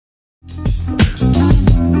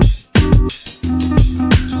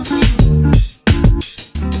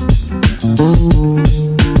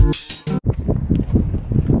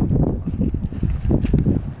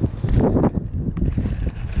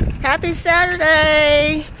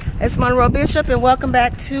Saturday. It's Monroe Bishop and welcome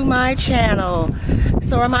back to my channel.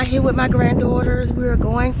 So I'm out here with my granddaughters. We're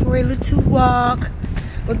going for a little walk.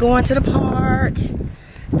 We're going to the park.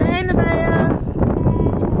 Say hey, Nevaeh.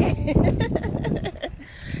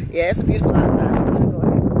 Yeah, it's a beautiful outside, so we're gonna go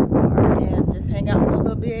ahead and go to the park and just hang out for a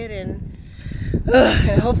little bit and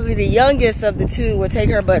hopefully the youngest of the two will take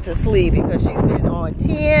her butt to sleep because she's been on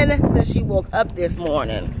 10 since she woke up this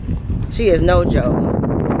morning. She is no joke.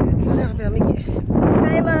 So now let me get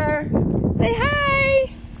Taylor. Say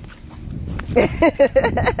hi.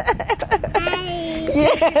 Hi.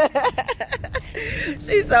 Yeah.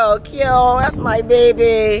 She's so cute. That's my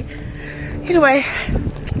baby. Anyway.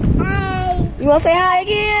 Hi. You want to say hi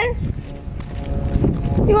again?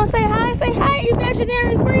 You want to say hi? Say hi,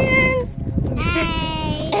 imaginary friends.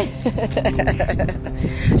 Hi.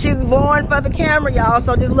 She's born for the camera, y'all,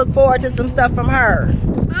 so just look forward to some stuff from her.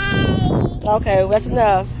 Hi. Okay, that's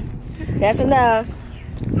enough. That's enough.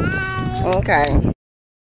 Hi. Okay.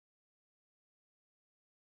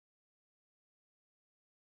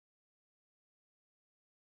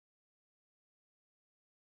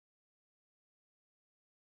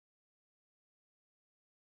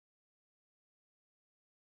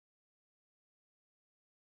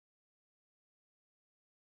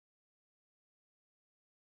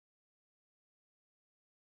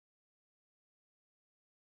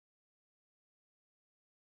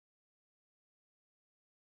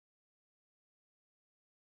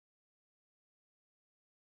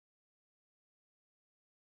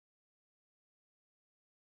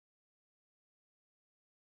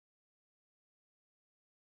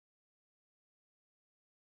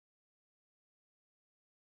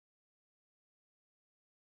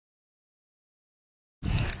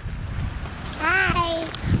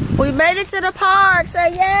 We made it to the park.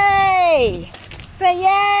 Say yay! Say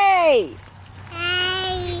yay!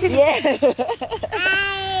 Hi. Yeah.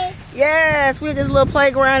 Hi. Yes, we're at this little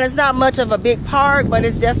playground. It's not much of a big park, but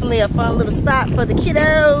it's definitely a fun little spot for the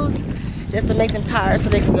kiddos, just to make them tired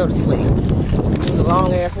so they can go to sleep. It was a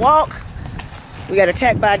long ass walk. We got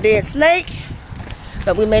attacked by a dead snake,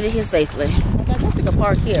 but we made it here safely. I guess we can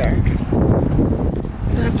park here.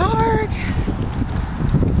 We got a park.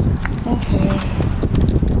 Okay.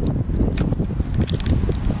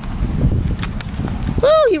 Woo,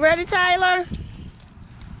 you ready, Tyler?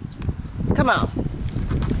 Come on.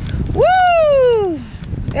 Woo!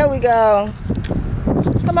 There we go.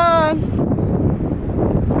 Come on.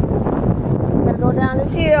 We gotta go down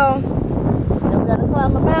this hill. Then we gotta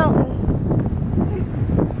climb a mountain.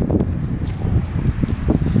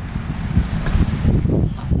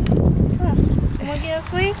 Come on. You wanna get a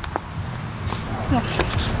sweet? Come on.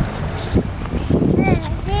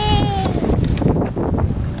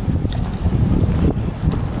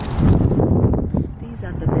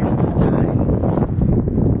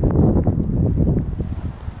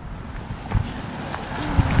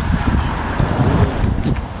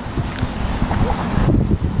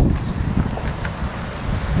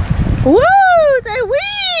 Woo! Say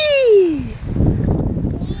wee!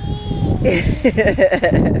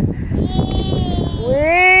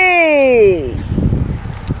 Wee!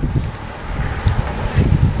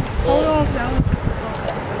 Hold on,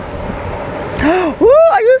 woo!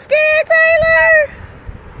 Are you scared, Taylor?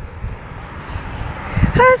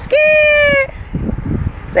 I'm scared.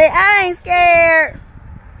 Say I ain't scared.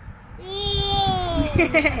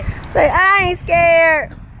 Say I ain't scared.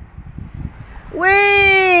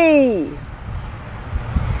 Wee!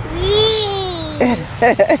 Wee!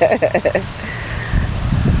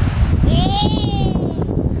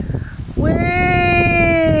 Wee!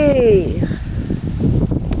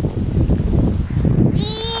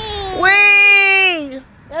 Wee!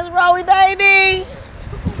 That's Roey, baby.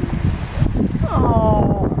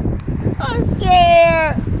 Oh, I'm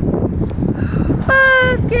scared.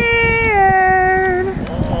 I'm scared.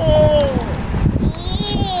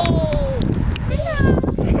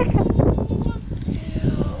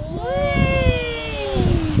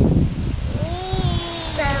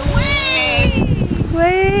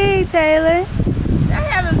 Wait, Taylor. I'm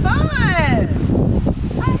having fun.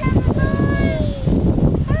 I'm having fun.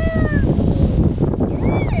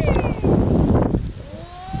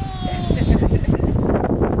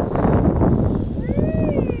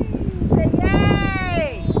 Say yay!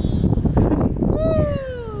 Woo!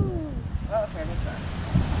 Okay, let's try.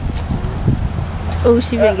 Oh,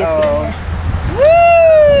 she didn't get scared. Woo!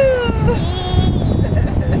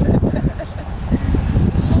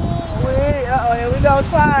 Uh-oh, here we go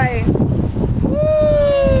twice. Woo!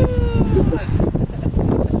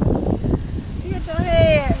 Hit your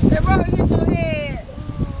head. That brother hit your head.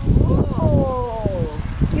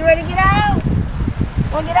 Ooh. You ready to get out?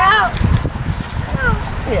 Want to get out?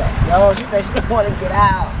 Yeah. Oh, she said she didn't want to get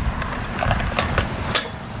out.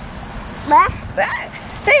 Bye.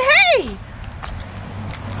 Say hey.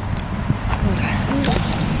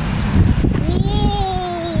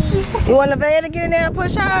 You want Nevaeh to get in there and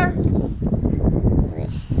push her?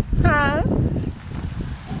 Huh?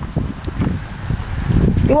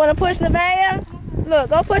 You want to push Nevaeh? Look,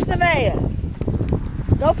 go push Nevaeh.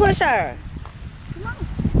 Go push her. Come on.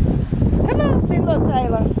 Come on. See, look,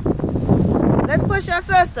 Taylor. Let's push your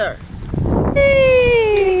sister.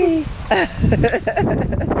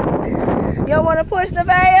 You don't want to push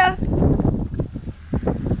Nevaeh?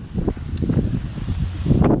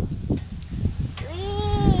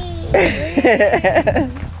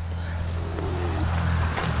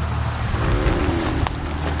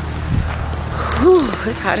 Whew,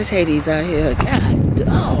 it's hot as Hades out here. God,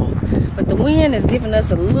 oh. But the wind is giving us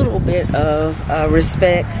a little bit of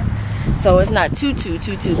respect, so it's not too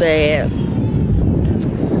bad.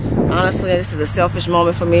 Honestly, this is a selfish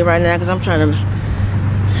moment for me right now because I'm trying to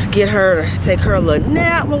get her to take her a little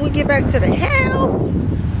nap when we get back to the house.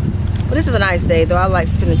 But this is a nice day, though. I like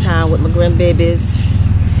spending time with my grandbabies.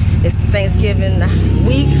 It's the Thanksgiving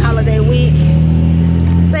week, holiday week.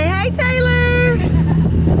 Say hey, Taylor.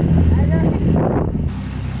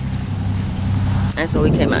 And so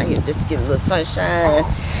we came out here just to get a little sunshine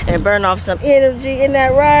and burn off some energy. Isn't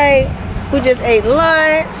that right? We just ate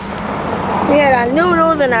lunch. We had our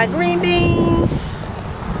noodles and our green beans.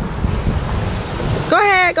 Go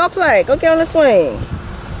ahead, go play. Go get on the swing.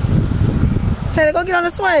 Taylor, go get on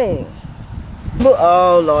the swing.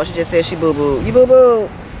 Oh, Lord, she just said she boo-boo. You boo-boo.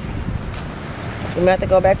 We might have to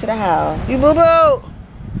go back to the house. You boo-boo.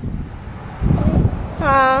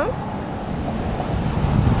 Huh?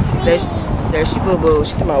 There she boo-boo.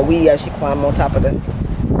 She talking about we as she climb on top of the...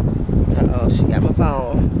 Uh-oh, she got my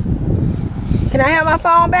phone. Can I have my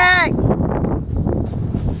phone back?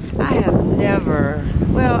 I have never...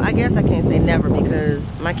 Well, I guess I can't say never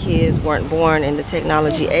because my kids weren't born in the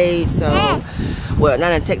technology age, so... Well,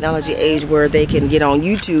 not in the technology age where they can get on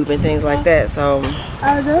YouTube and things like that, so...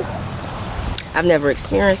 I've never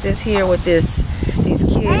experienced this here with these kids.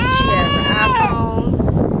 She has an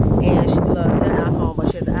iPhone, and she loves that iPhone, but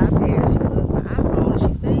she has an iPad, and she loves my iPhone, and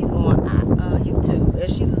she stays on YouTube, and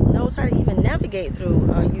she knows how to even navigate through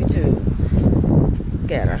YouTube.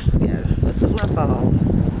 Get her. I took my phone.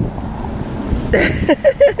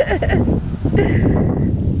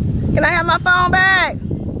 Can I have my phone back?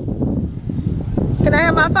 Can I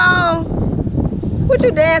have my phone? What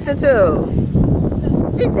you dancing to?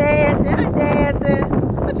 She dancing, I'm dancing.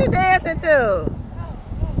 What you dancing to?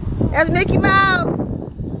 That's Mickey Mouse.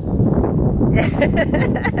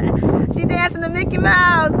 She dancing to Mickey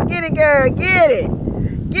Mouse. Get it, girl, get it.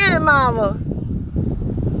 Get it, mama.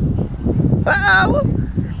 Uh-oh.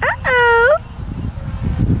 Uh-oh.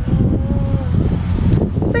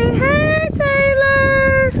 Say, hey,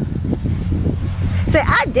 Taylor. Say,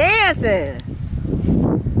 I dancing.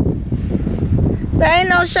 There ain't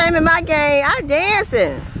no shame in my game. I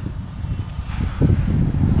dancing.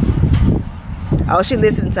 Oh, she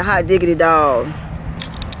listening to Hot Diggity Dog.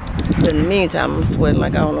 But in the meantime, I'm sweating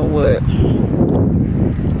like I don't know what.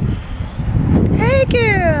 Hey,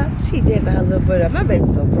 girl. She dancing her little butt up. My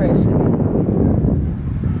baby's so precious.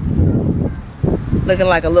 Looking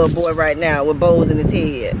like a little boy right now with bows in his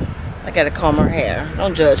head. I gotta comb her hair.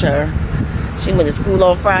 Don't judge her. She went to school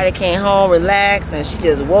on Friday, came home, relaxed, and she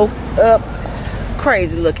just woke up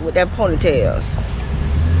crazy looking with them ponytails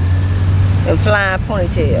and flying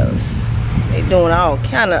ponytails. They doing all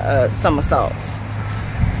kind of somersaults.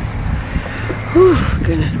 Whew,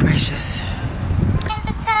 goodness gracious.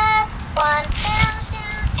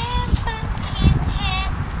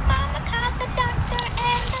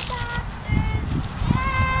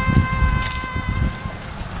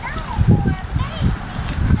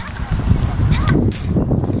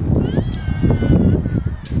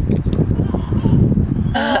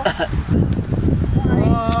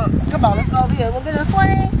 Come on, let's go over here. We'll get a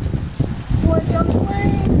swing. You want to get on the swing?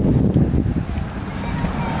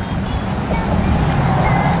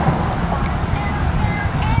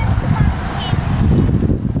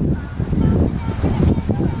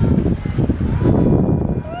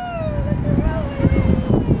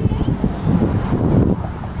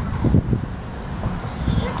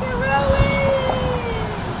 Look at Roey. Look at Roey.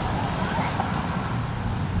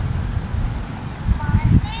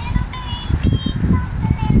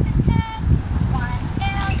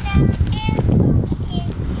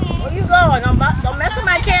 Don't mess with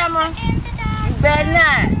my camera. You better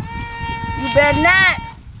not. You better not.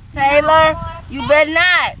 Taylor, you better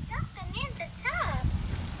not.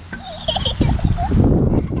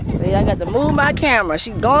 got to move my camera.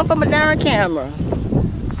 She's going for my darn camera.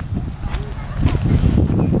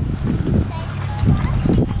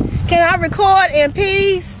 Can I record in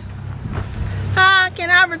peace? Huh? Can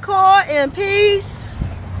I record in peace?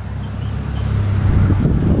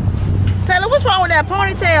 Taylor, what's wrong with that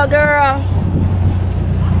ponytail, girl?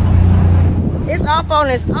 It's off on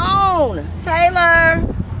its own. Taylor.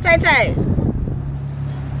 Tay-Tay.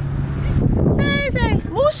 Tay-Tay.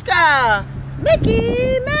 Mushka.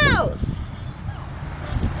 Mickey Mouse.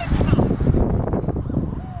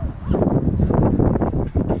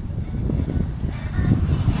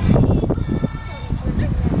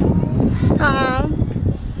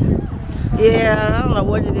 Yeah, I don't know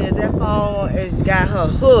what it is. That phone has got her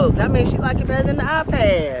hooked. I mean, she like it better than the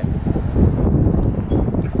iPad.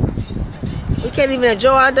 We can't even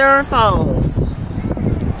enjoy our darn phones.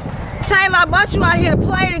 Taylor, I brought you out here to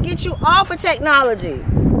play to get you off of technology.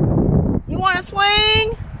 You want to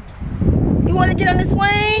swing? You want to get on the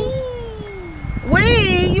swing?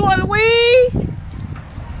 Wee? You want to wee?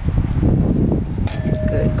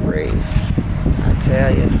 Good grief. I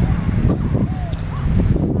tell you.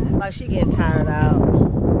 Like she getting tired out.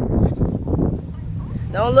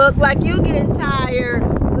 Don't look like you getting tired.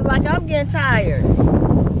 Look like I'm getting tired.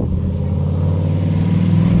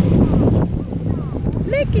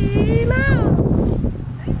 Mickey Mouse.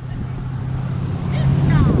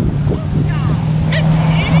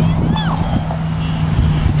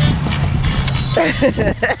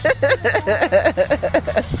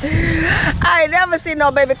 I ain't never seen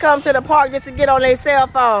no baby come to the park just to get on their cell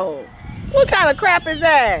phone. What kind of crap is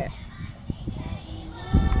that?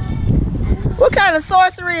 What kind of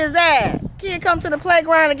sorcery is that? Kid come to the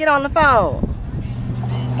playground and get on the phone.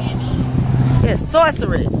 It's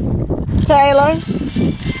sorcery. Taylor.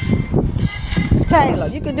 Taylor,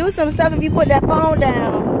 you can do some stuff if you put that phone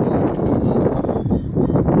down.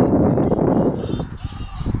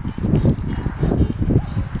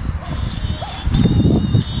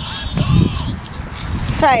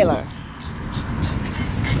 Taylor.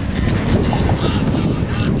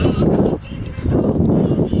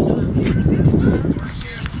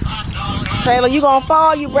 Taylor, you gonna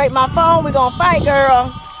fall, you break my phone, we gonna fight,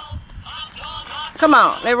 girl. Come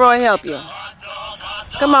on, let Roy help you.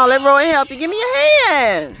 Come on, let Roy help you. Give me your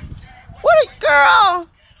hand. What a girl.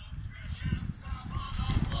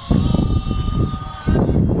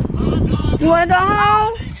 You wanna go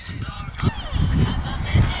home?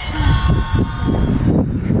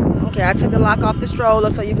 Okay, I took the lock off the stroller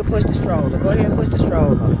so you can push the stroller. Go ahead and push the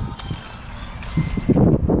stroller.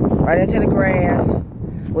 Right into the grass.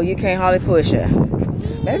 Well, you can't hardly push her.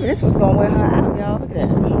 Maybe this was gonna wear her out, y'all. Look at that.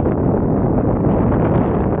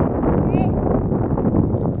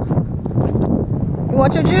 You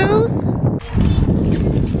want your juice?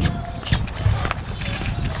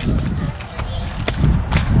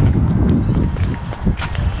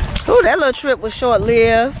 Ooh, that little trip was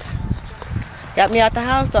short-lived. Got me out the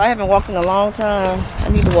house, though. I haven't walked in a long time. I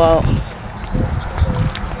need to walk.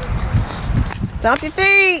 Stomp your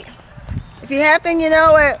feet. If you're happy, you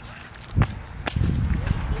know it.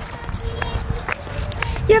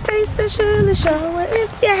 Your face is surely show it.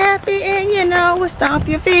 If you're happy and you know it, stomp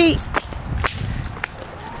your feet.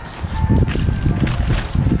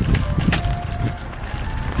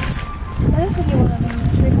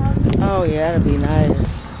 Oh yeah, that'd be nice.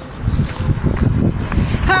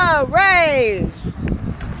 Hooray!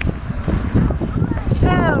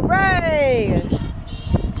 Hooray!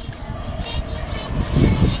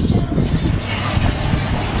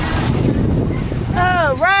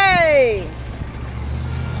 Hooray!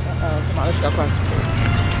 Uh-oh, come on, let's go across the street.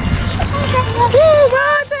 Woo,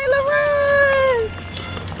 run, Taylor, run!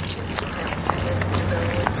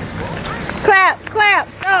 Clap, clap,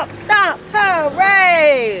 stomp, stomp,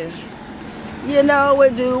 hooray! You know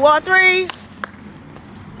what, do 1, 3.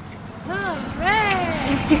 Hooray!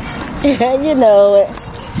 Yeah, you know it.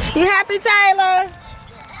 You happy, Taylor?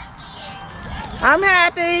 I'm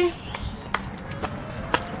happy.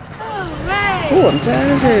 Ooh, I'm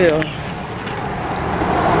tired as hell.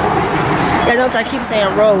 Yeah, notice I keep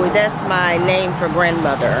saying Roey. That's my name for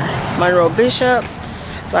grandmother, Monroe Bishop.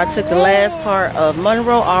 So I took the last part of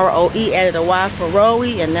Monroe, R-O-E, added a Y for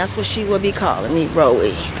Roey, and that's what she will be calling me,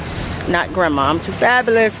 Roey. Not grandma. I'm too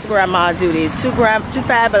fabulous for grandma to do this. Too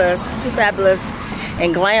fabulous,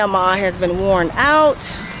 and grandma has been worn out.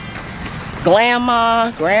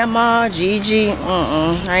 Grandma, Gigi,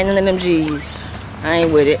 I ain't none of them G's. I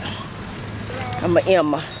ain't with it. I'm a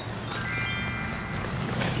Emma.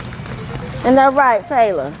 Isn't that right,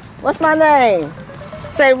 Taylor? What's my name?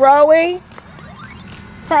 Say Roey.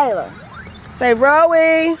 Taylor. Say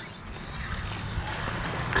Roey.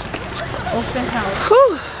 Open house.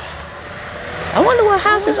 Whew. I wonder what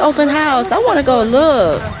house is open house. I want to go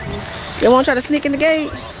look. You want to try to sneak in the gate?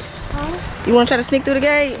 Huh? You want to try to sneak through the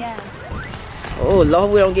gate? Yeah. Oh,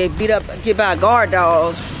 Lord, we don't get beat up, get by a guard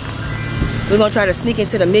dog. We're going to try to sneak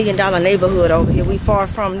into the $1 million neighborhood over here. We far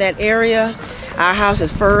from that area. Our house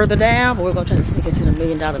is further down, but we're going to try to sneak into the $1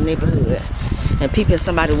 million neighborhood and peep in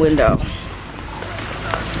somebody's window.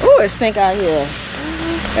 Oh, it stink out here.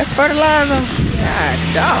 That's fertilizer?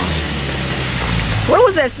 God, dog. Where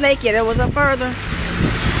was that snake at? It was up further?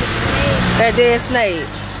 That dead snake.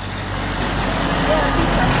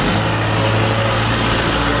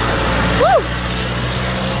 Woo!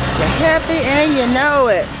 You're happy and you know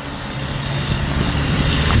it.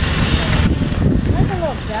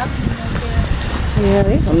 Yeah,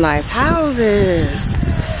 these some nice houses.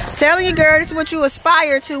 Telling you, girl, this is what you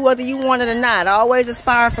aspire to, whether you want it or not. Always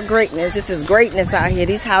aspire for greatness. This is greatness out here.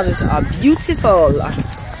 These houses are beautiful.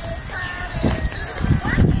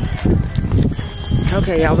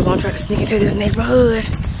 Okay, y'all, we're gonna try to sneak into this neighborhood.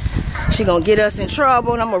 She gonna get us in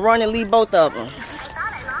trouble, and I'm gonna run and leave both of them.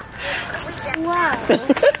 Wow. Is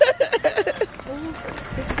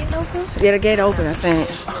the gate open? Yeah, the gate open, I think.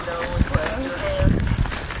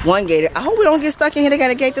 One gate. I hope we don't get stuck in here. They got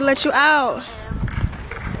a gate to let you out.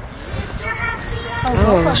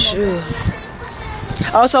 Oh, shoot.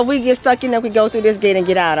 Oh, so if we get stuck in there, we go through this gate and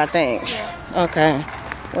get out, I think. Yeah. Okay.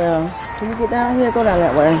 Well, can you get down here? Go down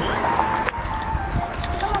that way.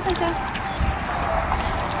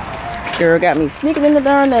 Girl got me sneaking in the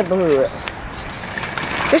darn neighborhood.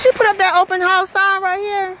 Did she put up that open house sign right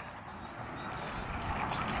here?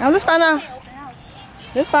 Now let's find out.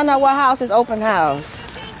 Let's find out what house is open house.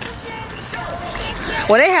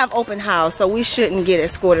 Well, they have open house, so we shouldn't get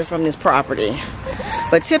escorted from this property.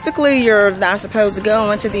 But typically, you're not supposed to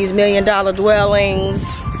go into these $1 million dwellings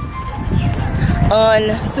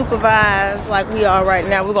unsupervised like we are right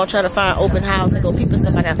now. We're gonna try to find open house and go peep at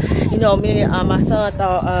somebody else. You know, me and my son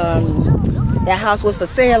thought that house was for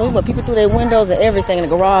sale. We went peeping through their windows and everything,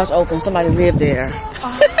 and the garage open. Somebody lived there.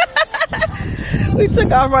 We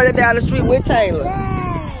took off running down the street with Taylor.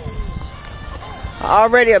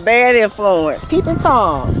 Already a bad influence. Peeping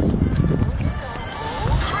Toms.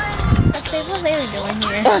 What they doing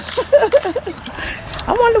here?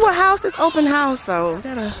 I wonder what house is open house though.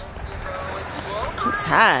 I'm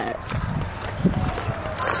tired.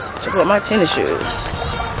 Check out my tennis shoes.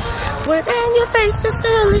 Within your face is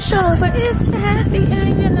silly show, but if you're happy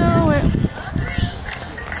and you know it.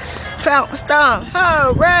 Fountain stomp,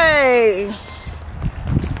 hooray!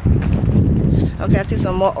 Okay, I see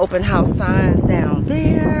some more open house signs down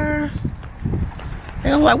there.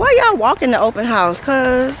 And I'm like, why y'all walking the open house?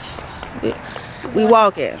 Cause we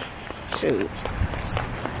walking. Shoot.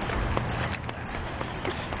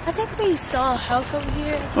 I think we saw a house over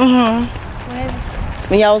here.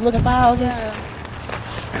 When y'all was looking for houses? Yeah.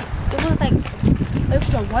 It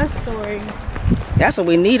was a one-story. That's what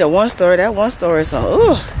we need, a one-story. That one-story, so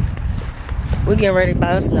ooh. We're getting ready to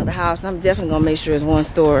buy us another house, and I'm definitely gonna make sure it's one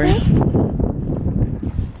story.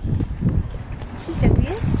 She said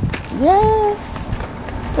yes? Yes.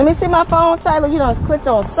 Let me see my phone, Taylor. You done clicked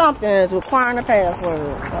on something that's requiring a password.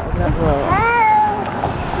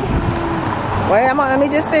 Wait a minute, let me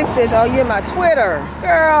just fix this. Oh, you're my Twitter.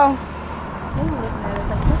 Girl.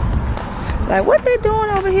 Like, what they doing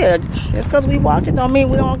over here? Just because we walking don't mean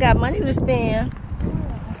we don't got money to spend.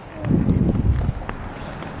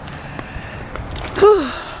 Whew.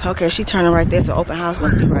 Okay, she turning right there, so open house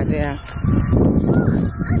must be right there.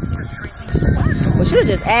 We should have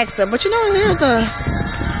just asked her, but you know, there's a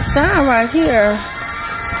sign right here.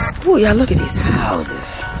 Ooh, y'all look at these houses.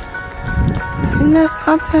 Isn't that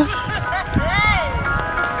something?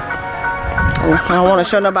 Oh, I don't want to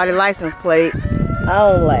show nobody license plate.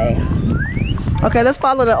 Only. Okay, let's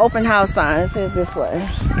follow the open house sign. It says this way. I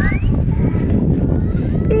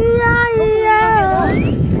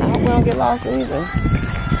hope we don't get lost either.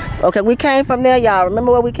 Okay, we came from there, y'all.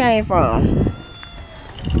 Remember where we came from?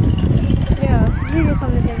 Yeah, we were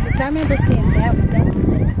from the desert. I remember seeing that one.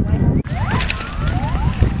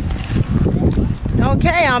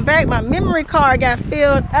 Okay, I'm back. My memory card got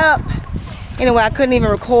filled up. Anyway, I couldn't even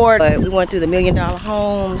record, but we went through the $1 million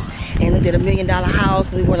homes and looked at a $1 million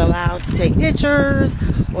house. We weren't allowed to take pictures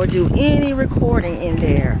or do any recording in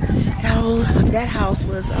there. Oh, that house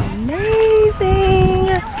was amazing.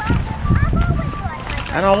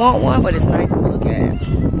 I don't want one, but it's nice to look at.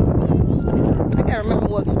 I gotta remember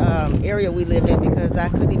what area we live in because I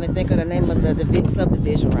couldn't even think of the name of the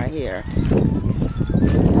subdivision right here.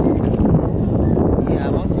 Yeah, I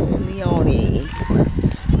want to Leone.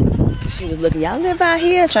 She was looking, y'all live out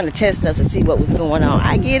here, trying to test us and see what was going on.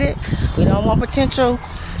 I get it. We don't want potential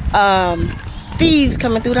thieves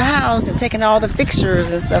coming through the house and taking all the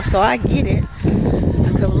fixtures and stuff, so I get it.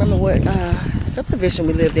 I couldn't remember what subdivision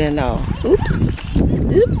we lived in though. Oops.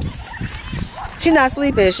 Oops. She's not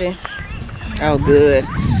asleep, is she? Oh, good.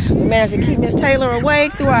 We managed to keep Miss Taylor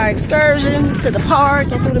awake through our excursion to the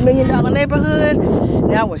park and through the $1 Million neighborhood.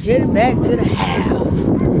 Now we're heading back to the house.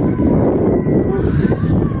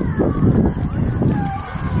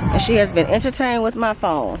 And she has been entertained with my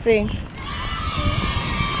phone. See?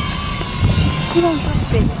 She don't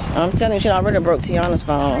drop it. I'm telling you, she already broke Tiana's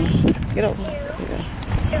phone. Get over.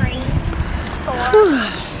 3, 4,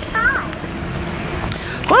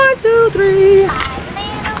 5. 1, 2, 3.